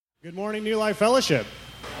Good morning, New Life Fellowship.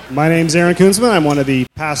 My name's Aaron Koonsman. I'm one of the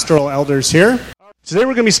pastoral elders here. Today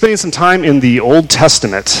we're going to be spending some time in the Old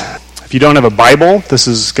Testament. If you don't have a Bible, this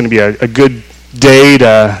is going to be a good day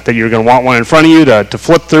that you're going to want one in front of you to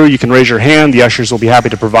flip through. You can raise your hand. The ushers will be happy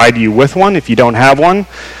to provide you with one if you don't have one.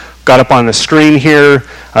 Got up on the screen here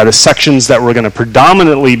the sections that we're going to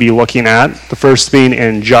predominantly be looking at, the first being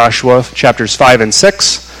in Joshua chapters 5 and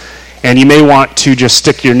 6. And you may want to just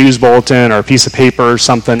stick your news bulletin or a piece of paper or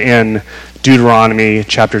something in Deuteronomy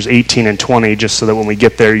chapters 18 and 20, just so that when we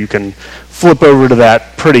get there you can flip over to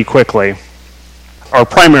that pretty quickly. Our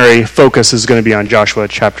primary focus is going to be on Joshua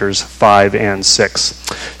chapters 5 and 6.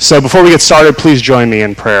 So before we get started, please join me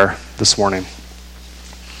in prayer this morning.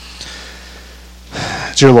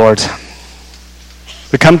 Dear Lord,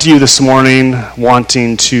 we come to you this morning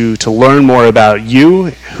wanting to learn more about you,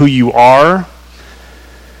 who you are,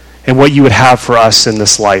 and what you would have for us in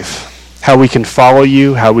this life, how we can follow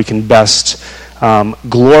you, how we can best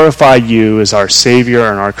glorify you as our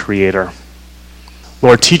Savior and our Creator.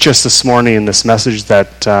 Lord, teach us this morning in this message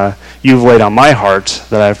that you've laid on my heart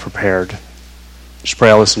that I've prepared. Just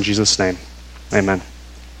pray all this in Jesus' name. Amen.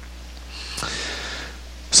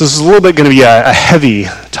 So this is a little bit going to be a heavy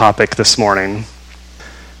topic this morning,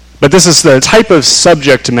 but this is the type of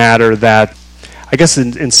subject matter that I guess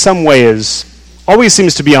in some ways always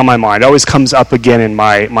seems to be on my mind, always comes up again in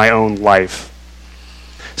my own life.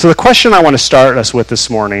 So the question I want to start us with this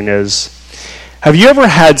morning is, have you ever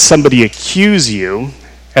had somebody accuse you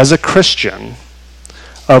as a Christian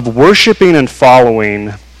of worshiping and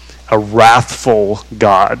following a wrathful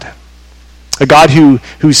God? A God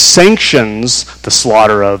who sanctions the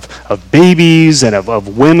slaughter of babies and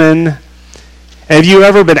of women. And have you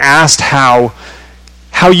ever been asked how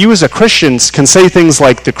you as a Christian can say things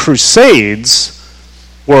like the Crusades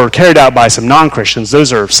were carried out by some non-Christians?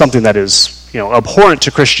 Those are something that is, abhorrent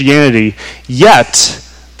to Christianity, yet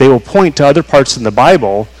they will point to other parts in the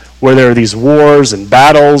Bible where there are these wars and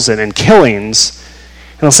battles and killings,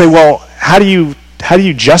 and they'll say, well, how do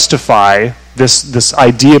you justify this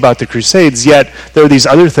idea about the Crusades, yet there are these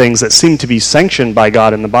other things that seem to be sanctioned by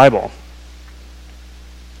God in the Bible?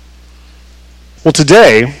 Well,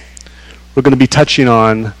 today we're going to be touching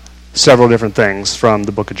on several different things from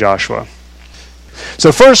the book of Joshua.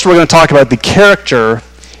 So first, we're going to talk about the character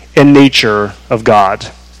and nature of God.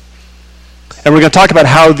 And we're going to talk about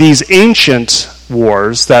how these ancient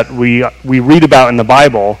wars that we read about in the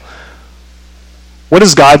Bible, what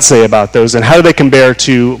does God say about those, and how do they compare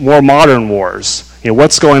to more modern wars?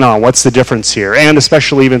 What's going on? What's the difference here? And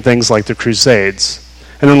especially even things like the Crusades.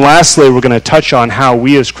 And then lastly, we're going to touch on how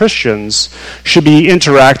we as Christians should be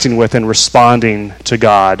interacting with and responding to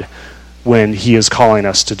God when he is calling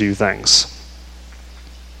us to do things.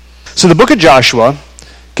 So the book of Joshua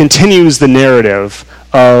continues the narrative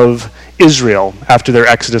of Israel after their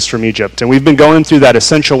exodus from Egypt. And we've been going through that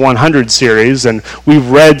Essential 100 series, and we've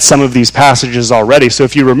read some of these passages already. So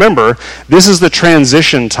if you remember, this is the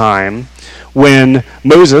transition time when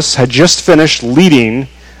Moses had just finished leading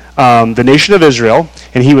the nation of Israel,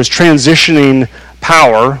 and he was transitioning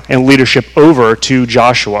power and leadership over to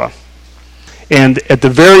Joshua. And at the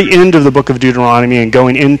very end of the book of Deuteronomy and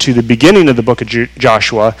going into the beginning of the book of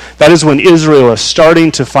Joshua, that is when Israel is starting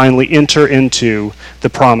to finally enter into the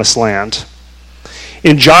promised land.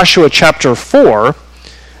 In Joshua chapter 4,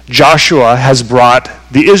 Joshua has brought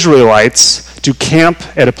the Israelites to camp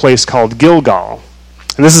at a place called Gilgal.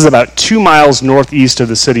 And this is about 2 miles northeast of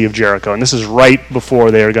the city of Jericho. And this is right before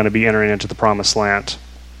they are going to be entering into the promised land.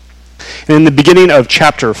 And in the beginning of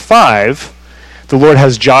chapter 5, the Lord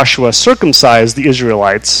has Joshua circumcise the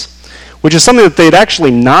Israelites, which is something that they'd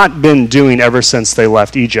actually not been doing ever since they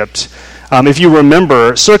left Egypt. If you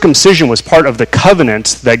remember, circumcision was part of the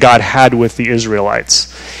covenant that God had with the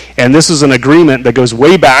Israelites. And this is an agreement that goes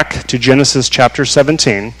way back to Genesis chapter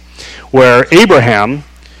 17, where Abraham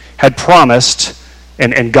had promised,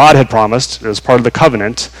 and God had promised, as part of the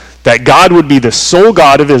covenant, that God would be the sole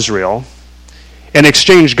God of Israel. In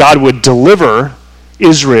exchange, God would deliver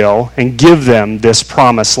Israel and give them this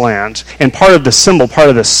promised land. And part of the symbol, part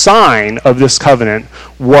of the sign of this covenant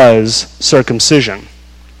was circumcision.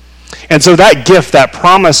 And so that gift, that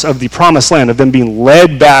promise of the promised land, of them being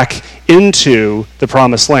led back into the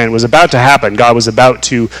promised land, was about to happen. God was about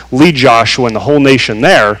to lead Joshua and the whole nation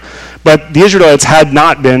there. But the Israelites had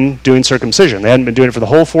not been doing circumcision. They hadn't been doing it for the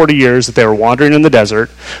whole 40 years that they were wandering in the desert.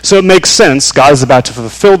 So it makes sense. God is about to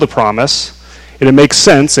fulfill the promise. And it makes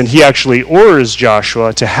sense, and he actually orders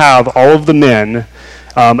Joshua to have all of the men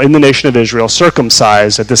in the nation of Israel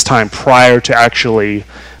circumcised at this time prior to actually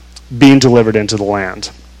being delivered into the land.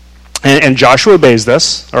 And Joshua obeys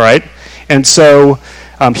this, all right? And so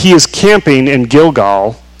he is camping in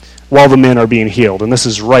Gilgal while the men are being healed. And this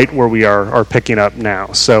is right where we are picking up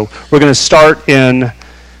now. So we're going to start in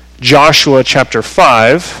Joshua chapter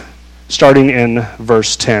 5, starting in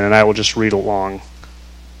verse 10, and I will just read along.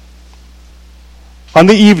 On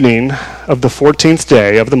the evening of the 14th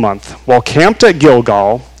day of the month, while camped at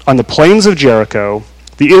Gilgal on the plains of Jericho,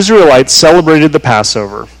 the Israelites celebrated the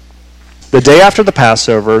Passover. The day after the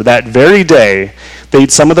Passover, that very day, they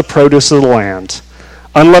ate some of the produce of the land,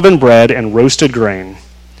 unleavened bread and roasted grain.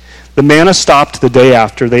 The manna stopped the day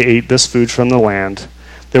after they ate this food from the land.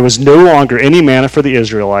 There was no longer any manna for the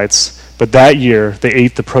Israelites, but that year they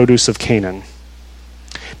ate the produce of Canaan.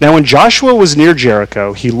 Now when Joshua was near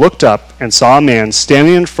Jericho, he looked up and saw a man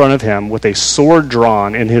standing in front of him with a sword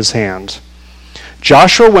drawn in his hand.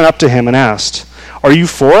 Joshua went up to him and asked, "Are you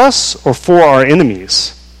for us or for our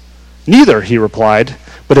enemies?" "Neither," he replied,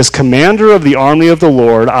 "but as commander of the army of the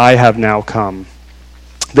Lord, I have now come."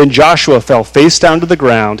 Then Joshua fell face down to the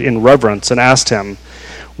ground in reverence and asked him,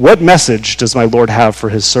 "What message does my Lord have for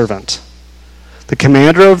his servant?" The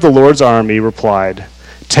commander of the Lord's army replied,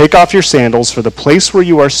 "Take off your sandals, for the place where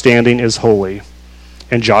you are standing is holy."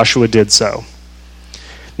 And Joshua did so.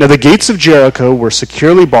 Now the gates of Jericho were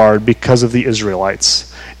securely barred because of the Israelites.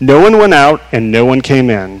 No one went out and no one came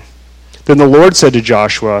in. Then the Lord said to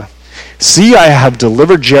Joshua, "See, I have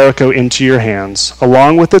delivered Jericho into your hands,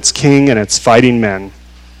 along with its king and its fighting men.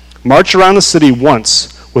 March around the city once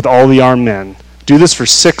with all the armed men. Do this for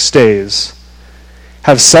 6 days.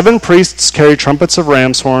 Have 7 priests carry trumpets of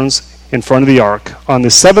ram's horns in front of the ark. On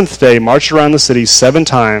the 7th day, march around the city 7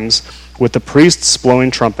 times with the priests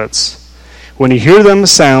blowing trumpets. When you hear them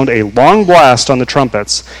sound a long blast on the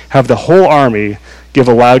trumpets, have the whole army give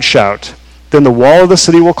a loud shout. Then the wall of the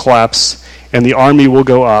city will collapse, and the army will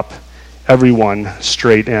go up, everyone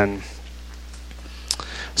straight in."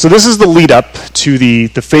 So this is the lead up to the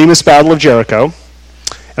famous Battle of Jericho.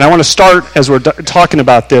 And I want to start, as we're talking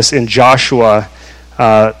about this, in Joshua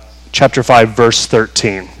chapter 5, verse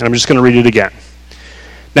 13. And I'm just going to read it again.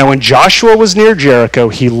 Now when Joshua was near Jericho,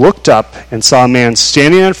 he looked up and saw a man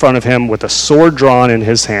standing in front of him with a sword drawn in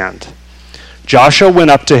his hand. Joshua went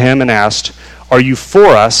up to him and asked, "Are you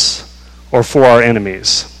for us or for our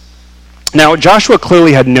enemies?" Now Joshua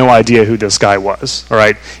clearly had no idea who this guy was. All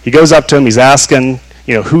right, he goes up to him, he's asking,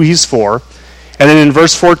 who he's for. And then in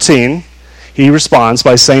verse 14, he responds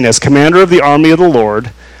by saying, "As commander of the army of the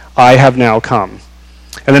Lord, I have now come."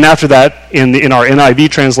 And then after that, in our NIV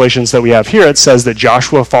translations that we have here, it says that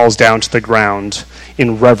Joshua falls down to the ground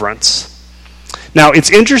in reverence. Now, it's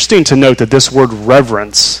interesting to note that this word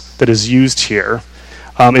reverence that is used here,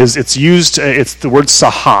 it's the word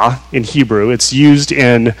sahah in Hebrew. It's used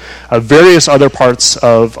in various other parts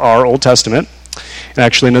of our Old Testament. And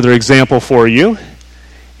actually, another example for you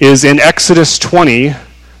is in Exodus 20,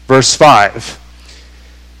 verse 5.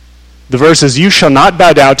 The verse is, "You shall not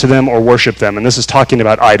bow down to them or worship them." And this is talking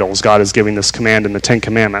about idols. God is giving this command in the 10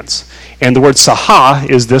 Commandments. And the word sahah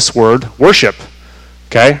is this word, worship.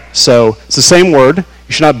 Okay? So it's the same word.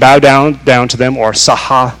 You should not bow down to them or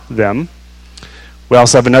sahah them. We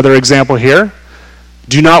also have another example here.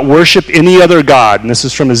 "Do not worship any other god." And this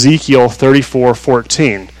is from Ezekiel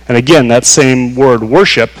 34:14. And again, that same word,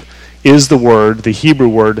 worship, is the Hebrew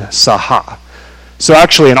word sahah. So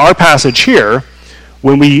actually, in our passage here,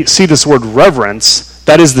 when we see this word reverence,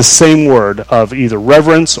 that is the same word of either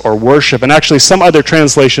reverence or worship. And actually, some other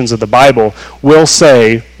translations of the Bible will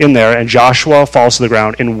say in there, "And Joshua falls to the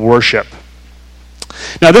ground in worship."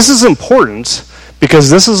 Now, this is important because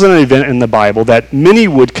this is an event in the Bible that many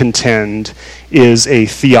would contend is a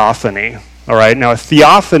theophany. All right? Now, a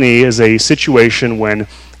theophany is a situation when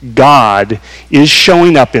God is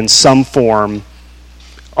showing up in some form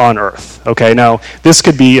on earth. Okay? Now, this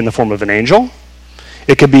could be in the form of an angel.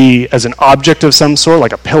 It could be as an object of some sort,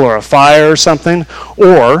 like a pillar of fire or something.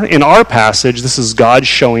 Or, in our passage, this is God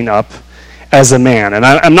showing up as a man. And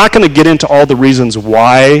I'm not going to get into all the reasons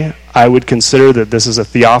why I would consider that this is a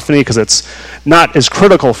theophany, because it's not as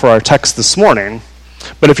critical for our text this morning.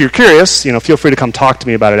 But if you're curious, feel free to come talk to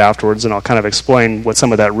me about it afterwards, and I'll kind of explain what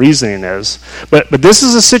some of that reasoning is. But this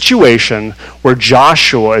is a situation where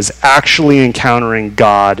Joshua is actually encountering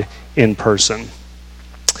God in person.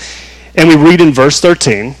 And we read in verse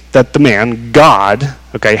 13 that the man, God,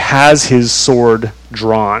 has his sword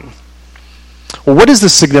drawn. Well, what is the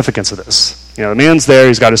significance of this? The man's there,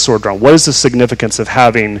 he's got his sword drawn. What is the significance of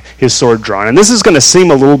having his sword drawn? And this is going to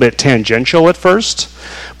seem a little bit tangential at first,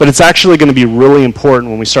 but it's actually going to be really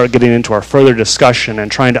important when we start getting into our further discussion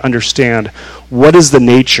and trying to understand what is the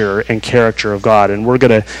nature and character of God. And we're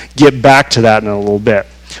going to get back to that in a little bit.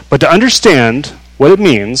 But to understand what it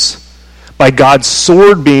means, by God's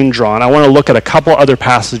sword being drawn, I want to look at a couple other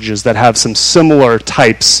passages that have some similar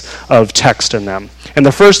types of text in them. And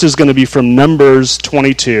the first is going to be from Numbers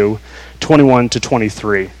 22, 21 to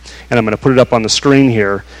 23. And I'm going to put it up on the screen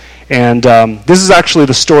here. And this is actually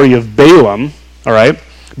the story of Balaam, all right?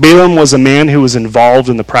 Balaam was a man who was involved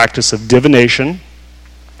in the practice of divination,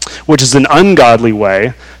 which is an ungodly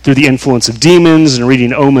way through the influence of demons and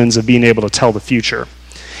reading omens of being able to tell the future.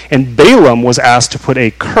 And Balaam was asked to put a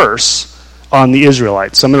curse on the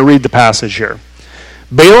Israelites. So I'm going to read the passage here.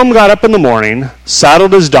 Balaam got up in the morning,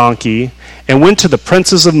 saddled his donkey, and went to the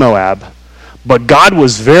princes of Moab. But God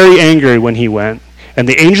was very angry when he went, and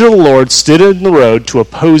the angel of the Lord stood in the road to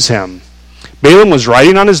oppose him. Balaam was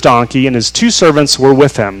riding on his donkey, and his 2 servants were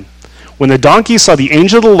with him. When the donkey saw the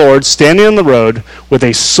angel of the Lord standing on the road with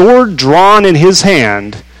a sword drawn in his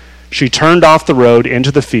hand, she turned off the road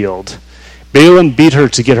into the field. Balaam beat her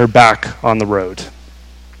to get her back on the road.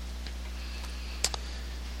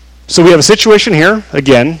 So we have a situation here,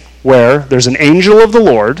 again, where there's an angel of the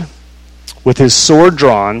Lord with his sword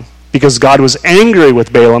drawn because God was angry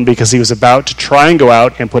with Balaam because he was about to try and go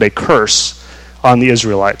out and put a curse on the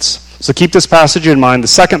Israelites. So keep this passage in mind. The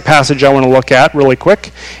second passage I want to look at really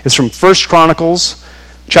quick is from 1 Chronicles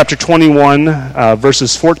chapter 21,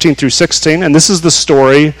 verses 14 through 16. And this is the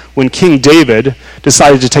story when King David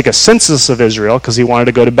decided to take a census of Israel because he wanted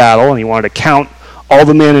to go to battle and he wanted to count all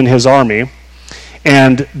the men in his army.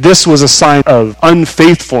 And this was a sign of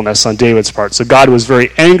unfaithfulness on David's part. So God was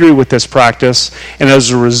very angry with this practice, and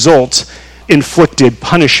as a result, inflicted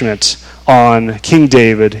punishment on King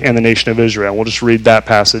David and the nation of Israel. We'll just read that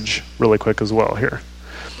passage really quick as well here.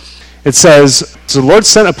 It says, So the Lord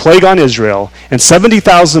sent a plague on Israel, and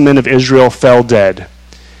 70,000 men of Israel fell dead.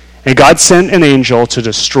 And God sent an angel to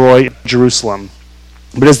destroy Jerusalem.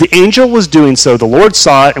 But as the angel was doing so, the Lord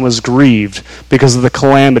saw it and was grieved because of the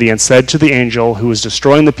calamity, and said to the angel who was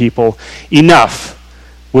destroying the people, Enough,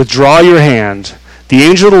 withdraw your hand. The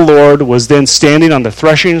angel of the Lord was then standing on the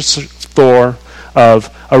threshing floor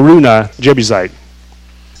of Araunah, Jebusite.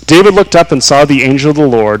 David looked up and saw the angel of the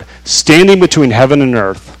Lord standing between heaven and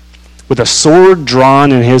earth, with a sword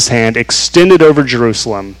drawn in his hand, extended over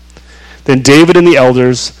Jerusalem. Then David and the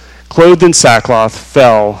elders, clothed in sackcloth,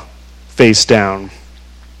 fell face down.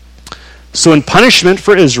 So in punishment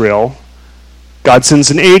for Israel, God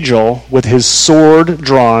sends an angel with his sword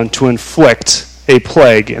drawn to inflict a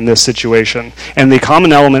plague in this situation. And the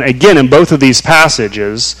common element, again, in both of these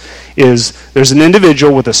passages is there's an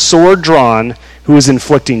individual with a sword drawn who is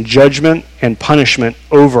inflicting judgment and punishment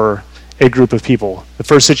over a group of people. The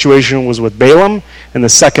first situation was with Balaam, and the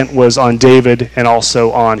second was on David and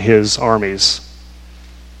also on his armies.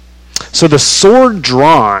 So the sword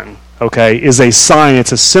drawn, okay, is a sign,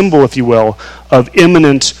 it's a symbol, if you will, of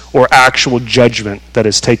imminent or actual judgment that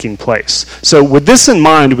is taking place. So with this in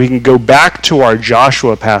mind, we can go back to our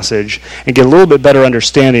Joshua passage and get a little bit better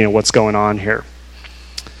understanding of what's going on here.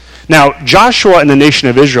 Now, Joshua and the nation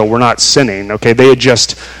of Israel were not sinning, okay? They had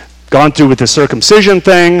just gone through with the circumcision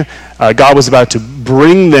thing. God was about to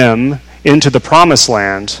bring them into the promised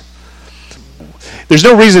land. There's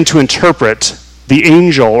no reason to interpret the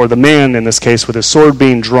angel, or the man in this case, with his sword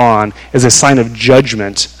being drawn, as a sign of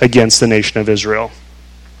judgment against the nation of Israel.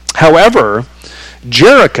 However,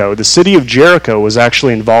 Jericho, the city of Jericho, was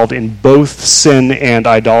actually involved in both sin and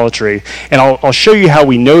idolatry. And I'll show you how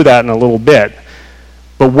we know that in a little bit.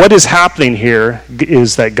 But what is happening here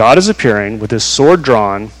is that God is appearing with his sword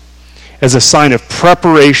drawn as a sign of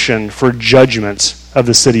preparation for judgment of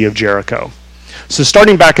the city of Jericho. So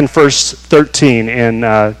starting back in verse 13 in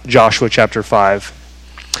Joshua chapter 5.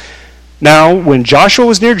 Now, when Joshua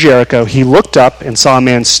was near Jericho, he looked up and saw a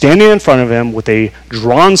man standing in front of him with a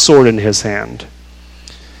drawn sword in his hand.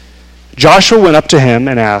 Joshua went up to him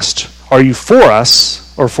and asked, Are you for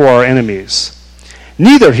us or for our enemies?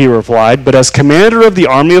 Neither, he replied, but as commander of the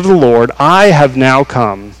army of the Lord, I have now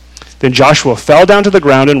come. Then Joshua fell down to the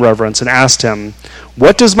ground in reverence and asked him,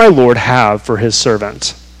 What does my Lord have for his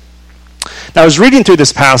servant? Now, I was reading through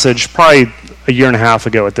this passage probably a year and a half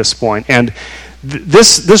ago at this point, and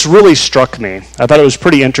this really struck me. I thought it was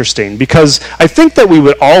pretty interesting because I think that we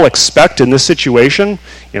would all expect in this situation,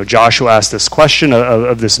 Joshua asked this question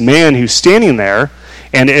of this man who's standing there,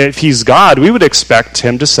 and if he's God, we would expect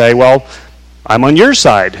him to say, well, I'm on your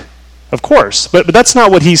side, of course. But that's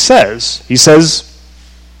not what he says. He says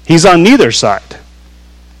he's on neither side.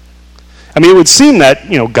 I mean, it would seem that,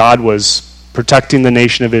 God was protecting the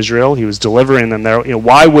nation of Israel. He was delivering them there.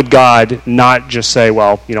 Why would God not just say,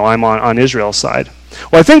 well, I'm on Israel's side?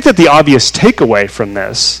 Well, I think that the obvious takeaway from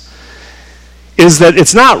this is that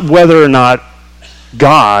it's not whether or not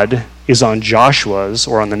God is on Joshua's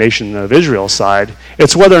or on the nation of Israel's side.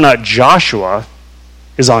 It's whether or not Joshua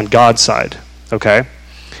is on God's side, okay?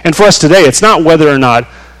 And for us today, it's not whether or not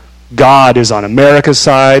God is on America's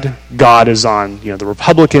side, God is on the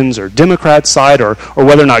Republicans or Democrats' side, or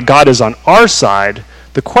whether or not God is on our side.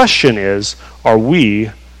 The question is, are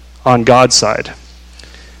we on God's side?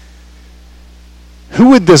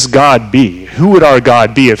 Who would this God be? Who would our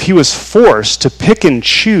God be if he was forced to pick and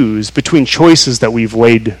choose between choices that we've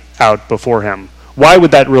laid out before him? Why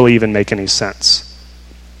would that really even make any sense?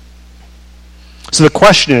 So the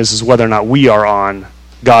question is whether or not we are on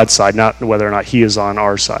God's side, not whether or not he is on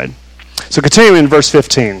our side. So continuing in verse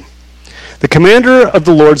 15. The commander of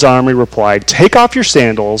the Lord's army replied, "Take off your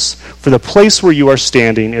sandals, for the place where you are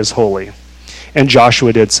standing is holy." And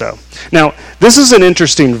Joshua did so. Now, this is an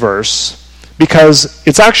interesting verse because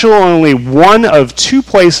it's actually only one of two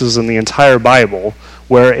places in the entire Bible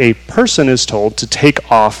where a person is told to take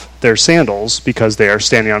off their sandals because they are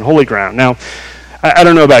standing on holy ground. Now, I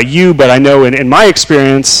don't know about you, but I know in my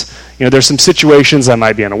experience, there's some situations I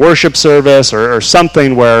might be in a worship service or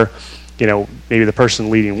something where maybe the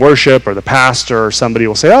person leading worship or the pastor or somebody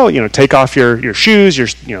will say, take off your shoes,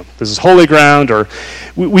 this is holy ground, or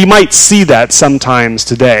we might see that sometimes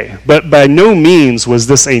today. But by no means was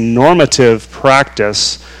this a normative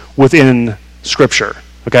practice within Scripture.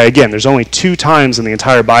 Okay, again, there's only two times in the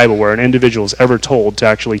entire Bible where an individual is ever told to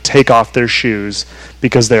actually take off their shoes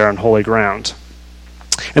because they're on holy ground.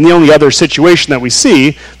 And the only other situation that we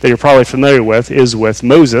see that you're probably familiar with is with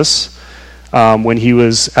Moses, when he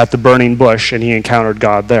was at the burning bush and he encountered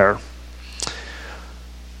God there.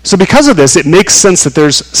 So because of this, it makes sense that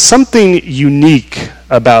there's something unique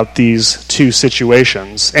about these two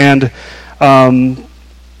situations. And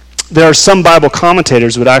there are some Bible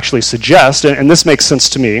commentators would actually suggest, and this makes sense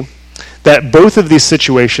to me, that both of these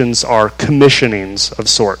situations are commissionings of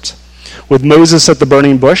sort. With Moses at the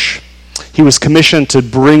burning bush, he was commissioned to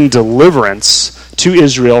bring deliverance to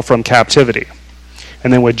Israel from captivity.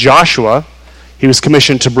 And then with Joshua, he was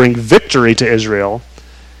commissioned to bring victory to Israel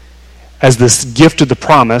as this gift of the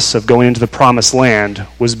promise of going into the promised land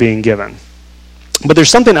was being given. But there's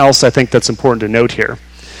something else I think that's important to note here.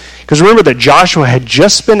 Because remember that Joshua had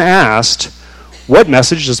just been asked, "What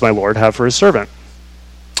message does my Lord have for his servant?"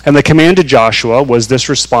 And the command to Joshua was this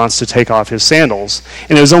response to take off his sandals.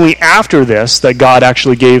 And it was only after this that God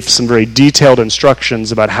actually gave some very detailed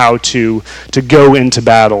instructions about how to go into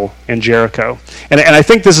battle in Jericho. And I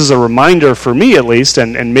think this is a reminder for me at least,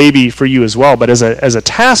 and maybe for you as well, but as a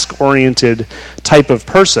task-oriented type of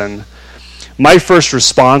person, my first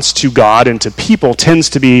response to God and to people tends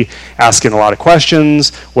to be asking a lot of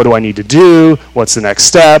questions. What do I need to do? What's the next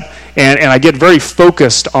step? And I get very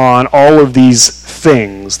focused on all of these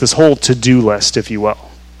things, this whole to-do list, if you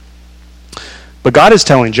will. But God is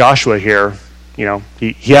telling Joshua here,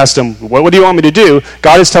 he asked him, what do you want me to do?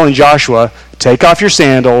 God is telling Joshua, take off your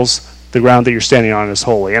sandals, the ground that you're standing on is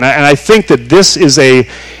holy. And I think that this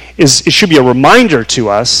it should be a reminder to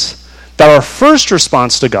us that our first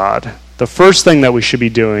response to God, the first thing that we should be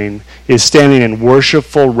doing is standing in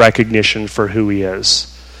worshipful recognition for who he is.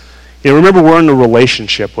 Remember, we're in a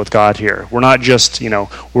relationship with God here. We're not just,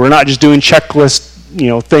 we're not just doing checklist,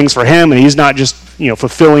 things for him, and he's not just,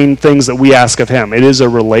 fulfilling things that we ask of him. It is a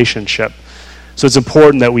relationship. So it's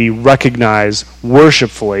important that we recognize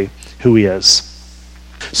worshipfully who he is.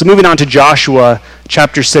 So moving on to Joshua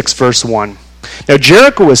chapter 6, verse 1. Now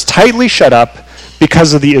Jericho was tightly shut up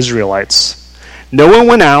because of the Israelites. No one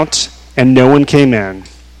went out, and no one came in.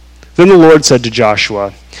 Then the Lord said to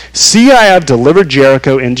Joshua, "See, I have delivered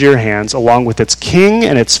Jericho into your hands, along with its king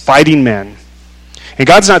and its fighting men." And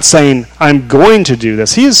God's not saying, "I'm going to do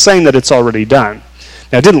this." He is saying that it's already done.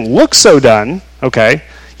 Now, it didn't look so done, okay?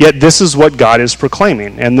 Yet this is what God is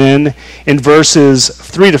proclaiming. And then in verses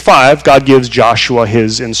 3 to 5, God gives Joshua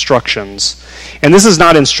his instructions. And this is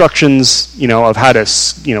not instructions, of how to,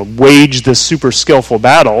 wage this super skillful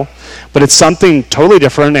battle, but it's something totally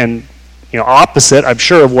different and, opposite, I'm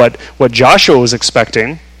sure, of what Joshua was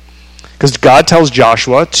expecting. Because God tells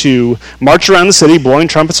Joshua to march around the city blowing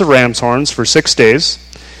trumpets of ram's horns for 6 days,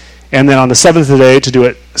 and then on the seventh day to do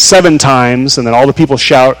it 7 times, and then all the people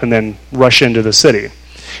shout and then rush into the city.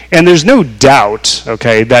 And there's no doubt,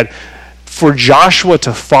 okay, that for Joshua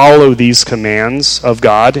to follow these commands of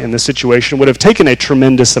God in this situation would have taken a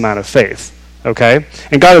tremendous amount of faith, okay?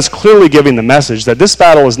 And God is clearly giving the message that this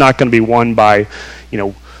battle is not going to be won by,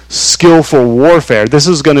 skillful warfare. This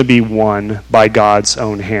is going to be won by God's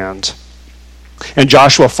own hand. And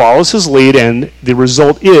Joshua follows his lead, and the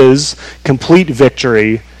result is complete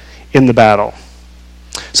victory in the battle.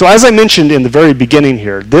 So as I mentioned in the very beginning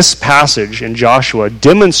here, this passage in Joshua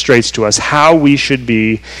demonstrates to us how we should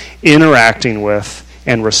be interacting with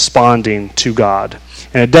and responding to God.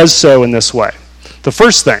 And it does so in this way. The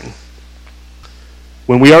first thing,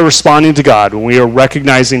 when we are responding to God, when we are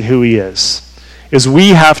recognizing who he is we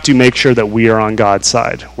have to make sure that we are on God's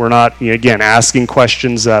side. We're not, again, asking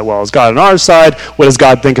questions that, well, is God on our side? What does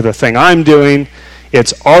God think of the thing I'm doing?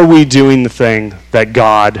 It's, are we doing the thing that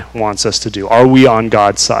God wants us to do? Are we on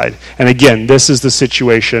God's side? And again, this is the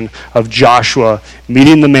situation of Joshua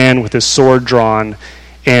meeting the man with his sword drawn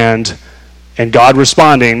and God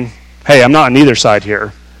responding, hey, I'm not on either side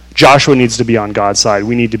here. Joshua needs to be on God's side.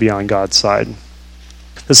 We need to be on God's side.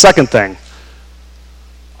 The second thing,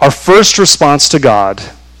 our first response to God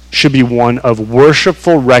should be one of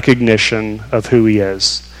worshipful recognition of who he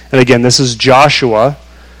is. And again, this is Joshua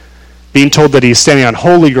being told that he's standing on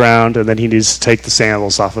holy ground and that he needs to take the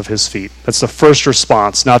sandals off of his feet. That's the first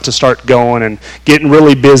response, not to start going and getting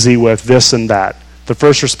really busy with this and that. The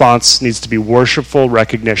first response needs to be worshipful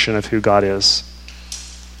recognition of who God is.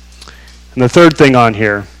 And the third thing on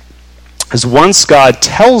here is once God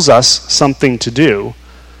tells us something to do,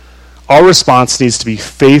 our response needs to be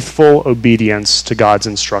faithful obedience to God's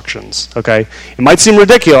instructions, okay? It might seem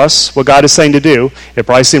ridiculous what God is saying to do. It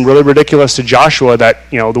probably seemed really ridiculous to Joshua that,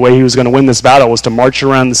 the way he was going to win this battle was to march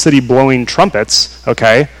around the city blowing trumpets,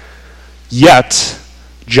 okay? Yet,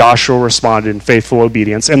 Joshua responded in faithful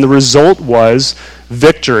obedience, and the result was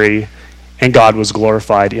victory, and God was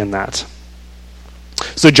glorified in that.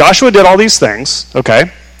 So Joshua did all these things,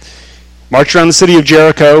 okay? Marched around the city of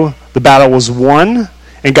Jericho, the battle was won,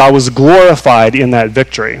 and God was glorified in that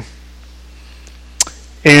victory.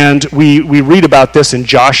 And we read about this in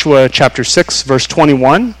Joshua chapter 6, verse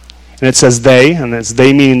 21. And it says they, and it's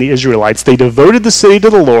they meaning the Israelites, they devoted the city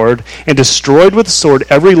to the Lord and destroyed with the sword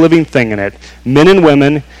every living thing in it, men and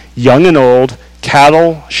women, young and old,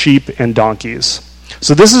 cattle, sheep, and donkeys.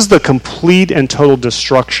 So this is the complete and total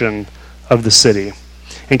destruction of the city,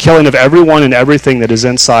 and killing of everyone and everything that is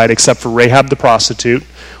inside except for Rahab the prostitute,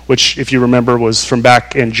 which, if you remember, was from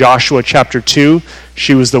back in Joshua chapter 2.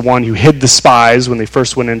 She was the one who hid the spies when they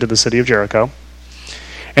first went into the city of Jericho.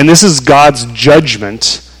 And this is God's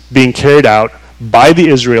judgment being carried out by the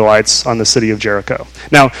Israelites on the city of Jericho.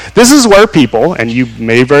 Now, this is where people, and you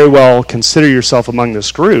may very well consider yourself among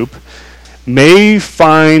this group, may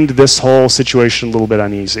find this whole situation a little bit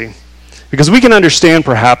uneasy. Because we can understand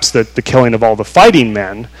perhaps that the killing of all the fighting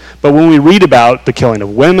men, but when we read about the killing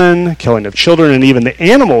of women, killing of children, and even the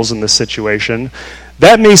animals in this situation,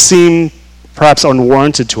 that may seem perhaps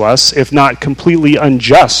unwarranted to us, if not completely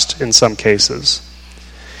unjust in some cases.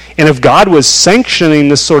 And if God was sanctioning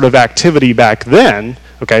this sort of activity back then,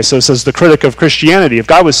 okay, so it says the critic of Christianity, if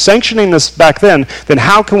God was sanctioning this back then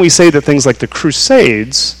how can we say that things like the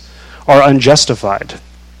Crusades are unjustified?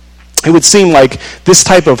 It would seem like this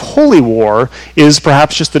type of holy war is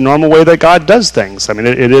perhaps just the normal way that God does things. I mean,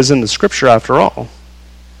 it is in the scripture after all.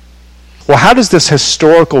 Well, how does this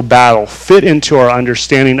historical battle fit into our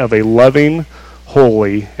understanding of a loving,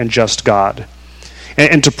 holy, and just God?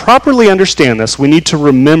 And to properly understand this, we need to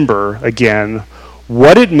remember, again,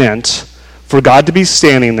 what it meant for God to be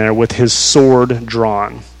standing there with his sword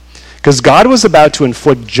drawn. Because God was about to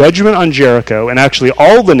inflict judgment on Jericho and actually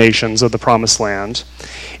all the nations of the Promised Land,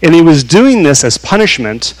 and he was doing this as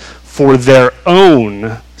punishment for their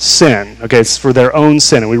own sin. Okay, it's for their own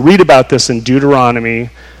sin. And we read about this in Deuteronomy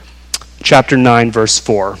chapter 9, verse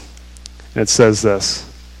 4. And it says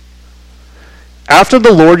this: after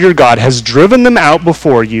the Lord your God has driven them out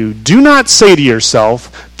before you, do not say to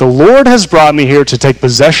yourself, the Lord has brought me here to take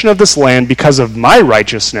possession of this land because of my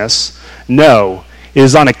righteousness. No, it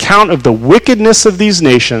is on account of the wickedness of these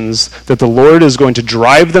nations that the Lord is going to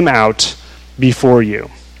drive them out before you.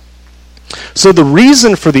 So the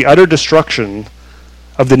reason for the utter destruction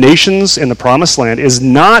of the nations in the Promised Land is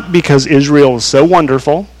not because Israel is so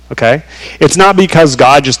wonderful, okay? It's not because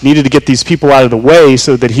God just needed to get these people out of the way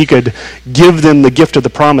so that he could give them the gift of the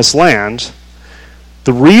Promised Land.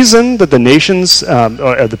 The reason that the nations,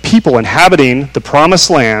 the people inhabiting the Promised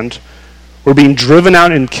Land were being driven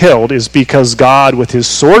out and killed is because God, with his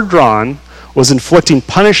sword drawn, was inflicting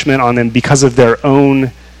punishment on them because of their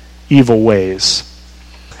own evil ways.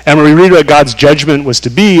 And when we read what God's judgment was to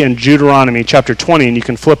be in Deuteronomy chapter 20, and you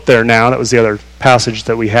can flip there now, that was the other passage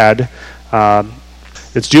that we had.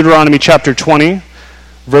 It's Deuteronomy chapter 20,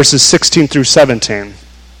 verses 16 through 17.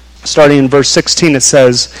 Starting in verse 16, it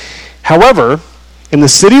says, however, in the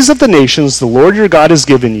cities of the nations the Lord your God has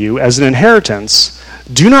given you as an inheritance,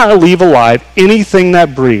 do not leave alive anything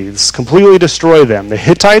that breathes. Completely destroy them. The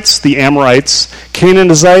Hittites, the Amorites,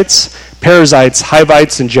 Canaanites, Perizzites,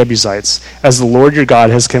 Hivites, and Jebusites, as the Lord your God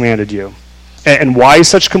has commanded you. And why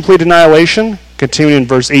such complete annihilation? Continuing in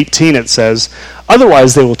verse 18, it says,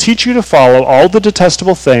 otherwise they will teach you to follow all the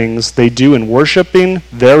detestable things they do in worshiping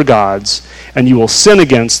their gods, and you will sin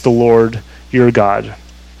against the Lord your God.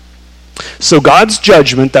 So God's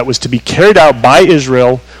judgment that was to be carried out by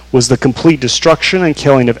Israel was the complete destruction and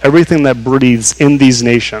killing of everything that breathes in these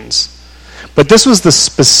nations. But this was the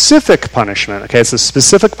specific punishment, okay? It's a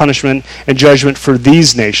specific punishment and judgment for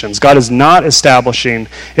these nations. God is not establishing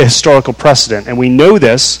a historical precedent. And we know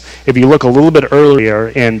this if you look a little bit earlier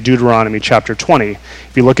in Deuteronomy chapter 20.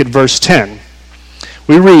 If you look at verse 10,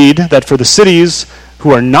 we read that for the cities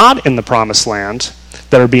who are not in the promised land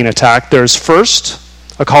that are being attacked, there's first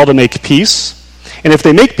a call to make peace. And if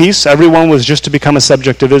they make peace, everyone was just to become a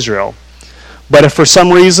subject of Israel. But if for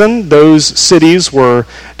some reason those cities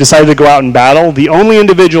decided to go out in battle, the only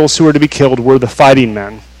individuals who were to be killed were the fighting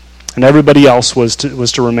men, and everybody else was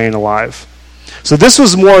to remain alive. So this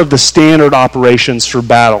was more of the standard operations for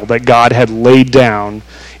battle that God had laid down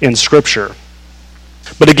in Scripture.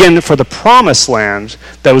 But again, for the promised land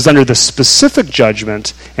that was under the specific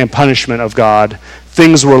judgment and punishment of God,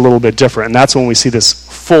 things were a little bit different, and that's when we see this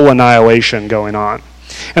full annihilation going on.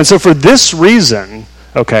 And so for this reason,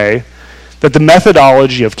 okay, that the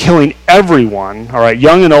methodology of killing everyone, all right,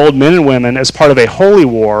 young and old, men and women, as part of a holy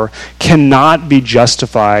war cannot be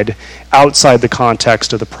justified outside the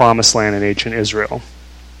context of the promised land in ancient Israel.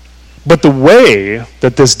 But the way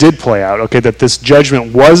that this did play out, okay, that this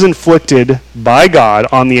judgment was inflicted by God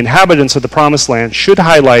on the inhabitants of the promised land should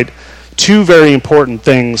highlight two very important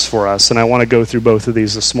things for us, and I want to go through both of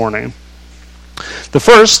these this morning. The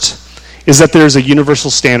first is that there's a universal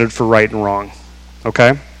standard for right and wrong,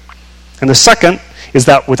 okay? And the second is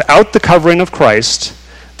that without the covering of Christ,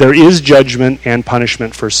 there is judgment and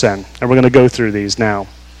punishment for sin. And we're going to go through these now.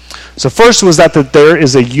 So first was that there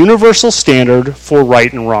is a universal standard for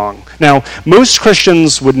right and wrong. Now, most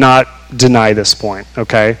Christians would not deny this point,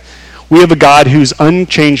 okay? We have a God whose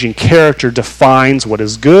unchanging character defines what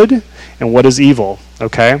is good and what is evil,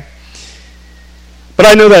 okay? But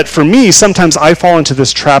I know that for me, sometimes I fall into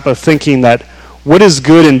this trap of thinking that what is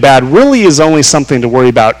good and bad really is only something to worry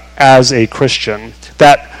about as a Christian.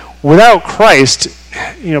 That without Christ,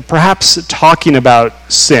 perhaps talking about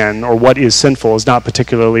sin or what is sinful is not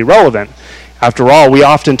particularly relevant. After all, we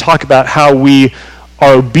often talk about how we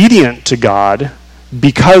are obedient to God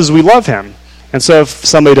because we love him. And so if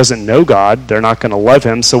somebody doesn't know God, they're not going to love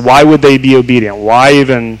him. So why would they be obedient? Why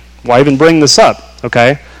even bring this up?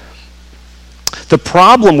 Okay? The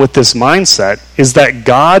problem with this mindset is that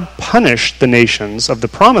God punished the nations of the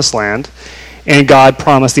promised land, and God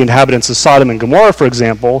promised the inhabitants of Sodom and Gomorrah, for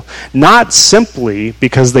example, not simply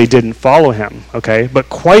because they didn't follow him, okay, but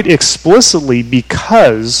quite explicitly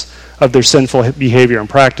because of their sinful behavior and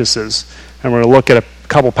practices. And we're going to look at a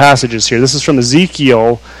couple passages here. This is from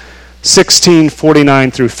Ezekiel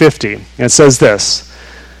 16:49 through 50. And it says this,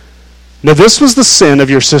 "Now this was the sin of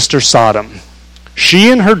your sister Sodom.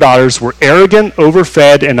 She and her daughters were arrogant,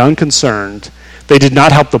 overfed, and unconcerned. They did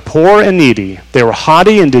not help the poor and needy. They were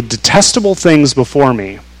haughty and did detestable things before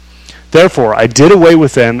me. Therefore, I did away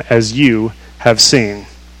with them as you have seen."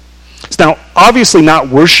 So now, obviously not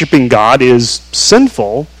worshiping God is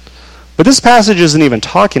sinful, but this passage isn't even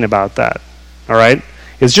talking about that, all right?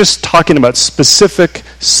 It's just talking about specific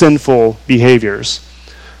sinful behaviors.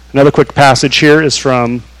 Another quick passage here is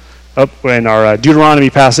from in our Deuteronomy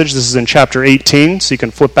passage. This is in chapter 18, so you can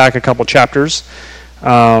flip back a couple chapters.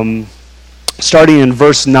 Starting in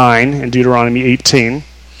verse 9 in Deuteronomy 18,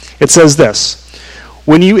 it says this,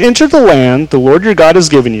 "When you enter the land the Lord your God has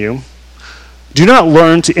given you, do not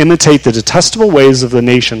learn to imitate the detestable ways of the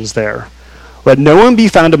nations there. Let no one be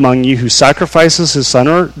found among you who sacrifices his son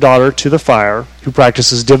or daughter to the fire, who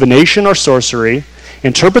practices divination or sorcery,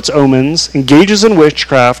 interprets omens, engages in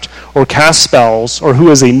witchcraft, or casts spells, or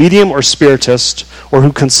who is a medium or spiritist, or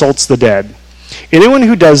who consults the dead. Anyone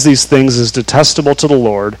who does these things is detestable to the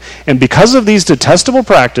Lord, and because of these detestable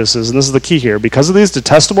practices," and this is the key here, "because of these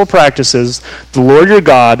detestable practices, the Lord your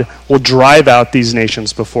God will drive out these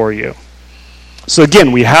nations before you." So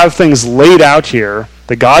again, we have things laid out here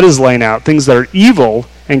that God is laying out, things that are evil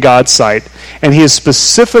in God's sight, and he is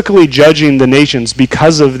specifically judging the nations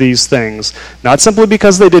because of these things, not simply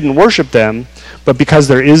because they didn't worship them, but because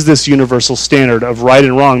there is this universal standard of right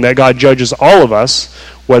and wrong that God judges all of us,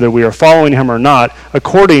 whether we are following him or not,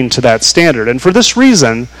 according to that standard. And for this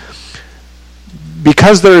reason,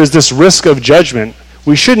 because there is this risk of judgment,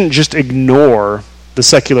 we shouldn't just ignore the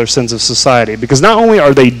secular sins of society, because not only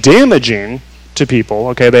are they damaging to people,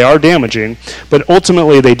 okay, they are damaging, but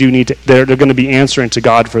ultimately they're going to be answering to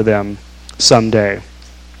God for them someday.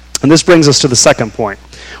 And this brings us to the second point,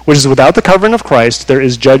 which is without the covering of Christ, there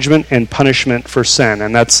is judgment and punishment for sin.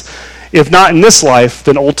 And that's, if not in this life,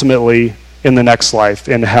 then ultimately in the next life,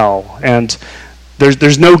 in hell. And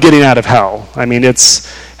there's no getting out of hell. I mean,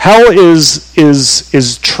 hell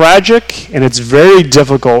is tragic, and it's very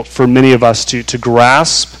difficult for many of us to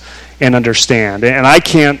grasp and understand. And I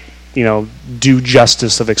can't, do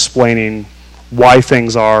justice of explaining why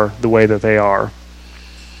things are the way that they are.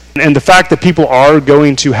 And the fact that people are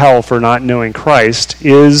going to hell for not knowing Christ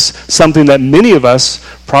is something that many of us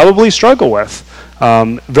probably struggle with.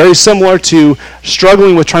 Very similar to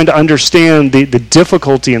struggling with trying to understand the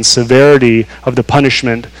difficulty and severity of the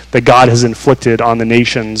punishment that God has inflicted on the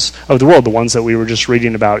nations of the world, the ones that we were just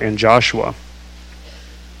reading about in Joshua.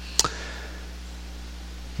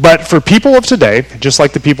 But for people of today, just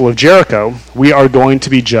like the people of Jericho, we are going to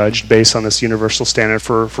be judged based on this universal standard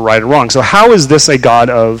for right and wrong. So how is this a God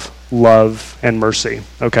of love and mercy?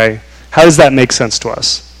 Okay? How does that make sense to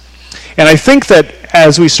us? And I think that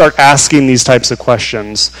as we start asking these types of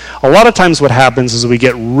questions, a lot of times what happens is we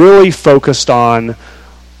get really focused on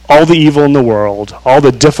all the evil in the world, all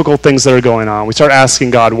the difficult things that are going on. We start asking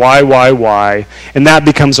God, why? And that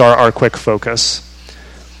becomes our quick focus.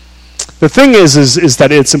 The thing is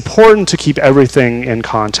that it's important to keep everything in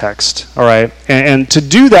context, all right? And to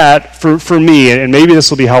do that, for me, and maybe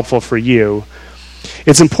this will be helpful for you,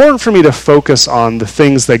 it's important for me to focus on the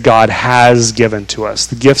things that God has given to us,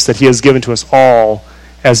 the gifts that he has given to us all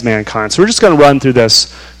as mankind. So we're just going to run through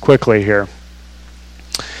this quickly here.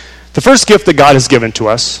 The first gift that God has given to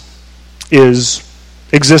us is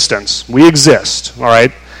existence. We exist, all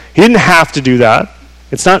right? He didn't have to do that.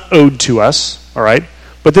 It's not owed to us, all right?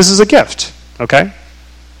 But this is a gift, okay?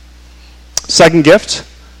 Second gift,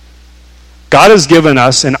 God has given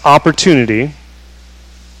us an opportunity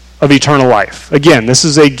of eternal life. Again, this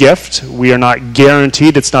is a gift. We are not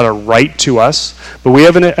guaranteed. It's not a right to us. But we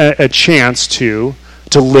have a chance to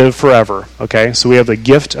live forever, okay? So we have the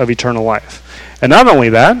gift of eternal life. And not only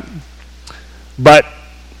that, but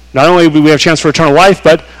not only do we have a chance for eternal life,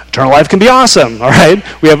 but eternal life can be awesome, all right?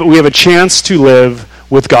 We have a chance to live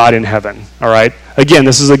with God in heaven, all right? Again,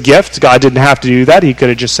 this is a gift. God didn't have to do that. He could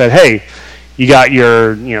have just said, hey, you got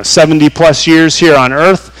your 70 plus years here on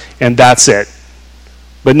earth, and that's it.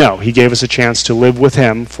 But no, he gave us a chance to live with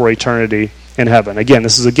him for eternity in heaven. Again,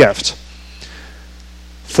 this is a gift.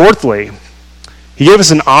 Fourthly, he gave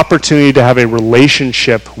us an opportunity to have a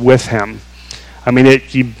relationship with him. I mean,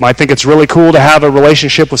 you might think it's really cool to have a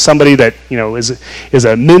relationship with somebody that, is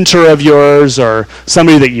a mentor of yours or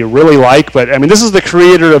somebody that you really like. But, I mean, this is the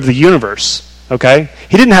creator of the universe, okay?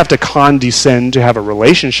 He didn't have to condescend to have a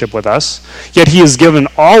relationship with us. Yet he has given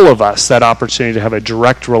all of us that opportunity to have a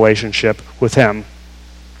direct relationship with him,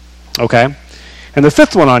 okay? And the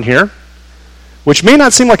fifth one on here, which may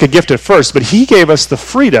not seem like a gift at first, but he gave us the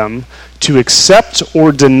freedom to accept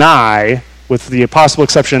or deny, with the possible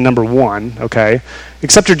exception of number 1, okay,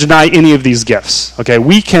 accept or deny any of these gifts, okay?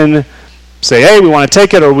 We can say, hey, we want to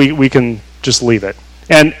take it, or we can just leave it.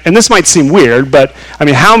 And this might seem weird, but, I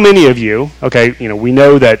mean, how many of you, okay, we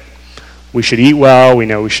know that we should eat well, we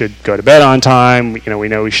know we should go to bed on time, we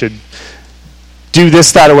know we should do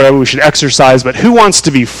this, that, or whatever, we should exercise, but who wants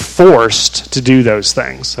to be forced to do those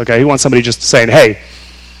things, okay? Who wants somebody just saying, hey,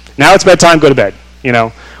 now it's bedtime, go to bed,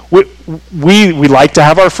 We like to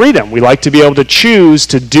have our freedom. We like to be able to choose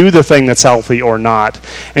to do the thing that's healthy or not.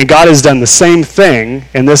 And God has done the same thing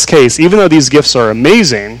in this case. Even though these gifts are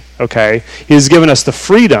amazing, okay, he has given us the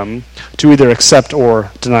freedom to either accept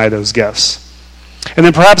or deny those gifts. And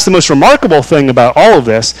then perhaps the most remarkable thing about all of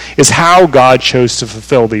this is how God chose to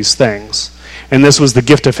fulfill these things. And this was the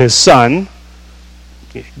gift of his Son,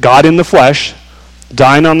 God in the flesh,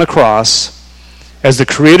 dying on the cross, as the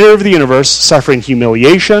creator of the universe, suffering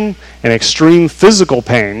humiliation and extreme physical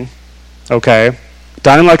pain, okay,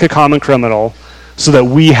 dying like a common criminal, so that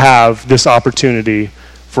we have this opportunity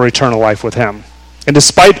for eternal life with him. And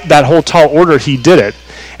despite that whole tall order, he did it.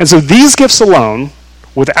 And so these gifts alone,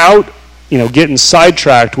 without getting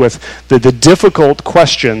sidetracked with the difficult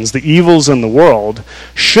questions, the evils in the world,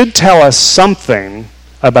 should tell us something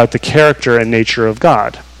about the character and nature of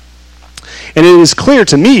God. And it is clear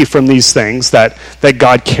to me from these things that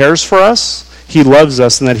God cares for us, he loves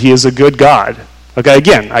us, and that he is a good God. Okay,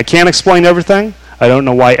 again, I can't explain everything. I don't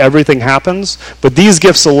know why everything happens, but these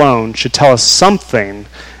gifts alone should tell us something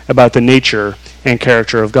about the nature and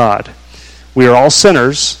character of God. We are all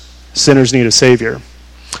sinners. Sinners need a Savior.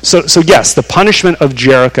 So yes, the punishment of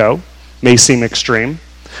Jericho may seem extreme.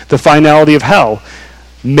 The finality of hell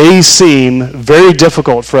may seem very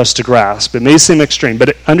difficult for us to grasp. It may seem extreme,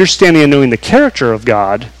 but understanding and knowing the character of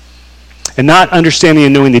God and not understanding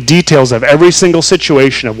and knowing the details of every single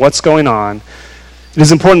situation of what's going on, it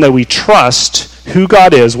is important that we trust who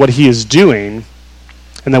God is, what he is doing,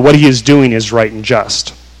 and that what he is doing is right and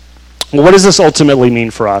just. Well, what does this ultimately mean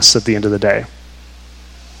for us at the end of the day?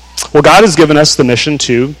 Well, God has given us the mission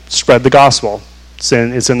to spread the gospel. It's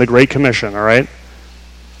in the Great Commission, all right?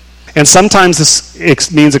 And sometimes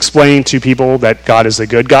this means explaining to people that God is a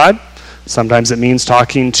good God. Sometimes it means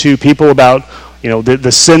talking to people about,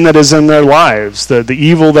 the sin that is in their lives, the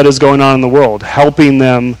evil that is going on in the world, helping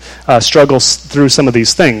them struggle through some of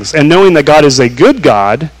these things. And knowing that God is a good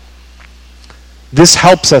God, this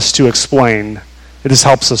helps us to explain, this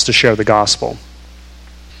helps us to share the gospel.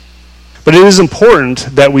 But it is important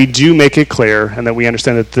that we do make it clear and that we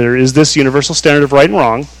understand that there is this universal standard of right and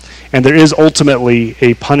wrong, and there is ultimately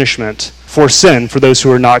a punishment for sin for those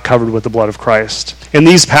who are not covered with the blood of Christ. And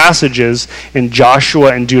these passages in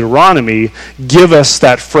Joshua and Deuteronomy give us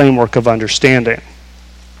that framework of understanding.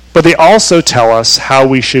 But they also tell us how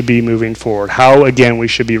we should be moving forward, how, again, we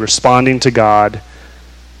should be responding to God,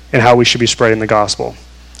 and how we should be spreading the gospel.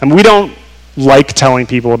 And we don't like telling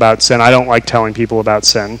people about sin. I don't like telling people about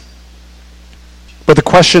sin. But the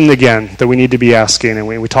question, again, that we need to be asking, and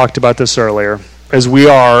we talked about this earlier, as we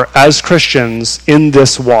are, as Christians, in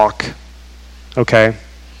this walk, okay?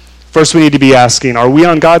 First, we need to be asking, are we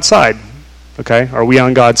on God's side? Okay? Are we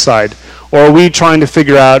on God's side? Or are we trying to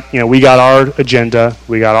figure out, we got our agenda,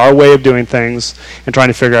 we got our way of doing things, and trying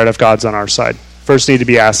to figure out if God's on our side? First, we need to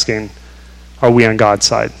be asking, are we on God's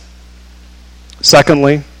side?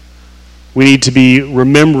 Secondly, we need to be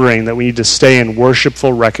remembering that we need to stay in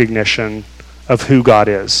worshipful recognition of who God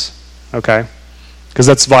is, okay? Because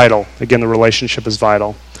that's vital. Again, the relationship is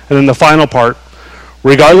vital. And then the final part,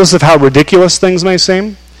 regardless of how ridiculous things may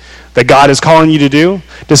seem, that God is calling you to do,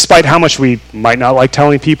 despite how much we might not like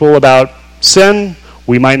telling people about sin,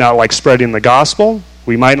 we might not like spreading the gospel,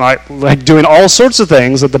 we might not like doing all sorts of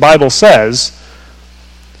things that the Bible says,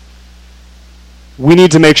 we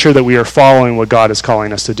need to make sure that we are following what God is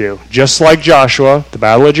calling us to do. Just like Joshua, the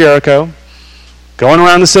Battle of Jericho, going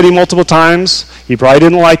around the city multiple times, he probably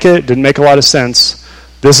didn't like it, didn't make a lot of sense.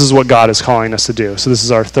 This is what God is calling us to do. So this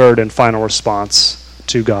is our third and final response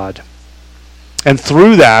to God. And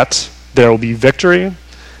through that, there will be victory,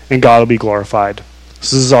 and God will be glorified.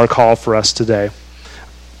 So this is our call for us today.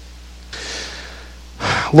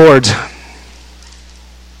 Lord,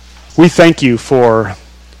 we thank you for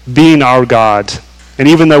being our God. And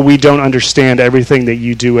even though we don't understand everything that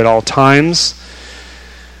you do at all times,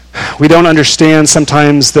 we don't understand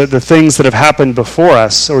sometimes the things that have happened before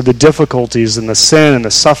us, or the difficulties and the sin and the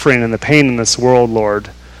suffering and the pain in this world, Lord.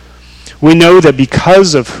 We know that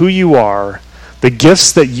because of who you are, the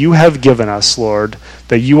gifts that you have given us, Lord,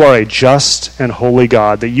 that you are a just and holy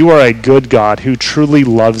God, that you are a good God who truly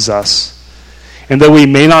loves us. And though we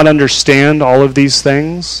may not understand all of these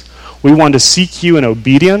things, we want to seek you in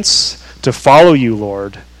obedience to follow you,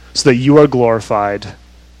 Lord, so that you are glorified.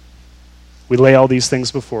 We lay all these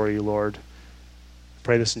things before you, Lord.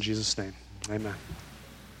 Pray this in Jesus' name. Amen.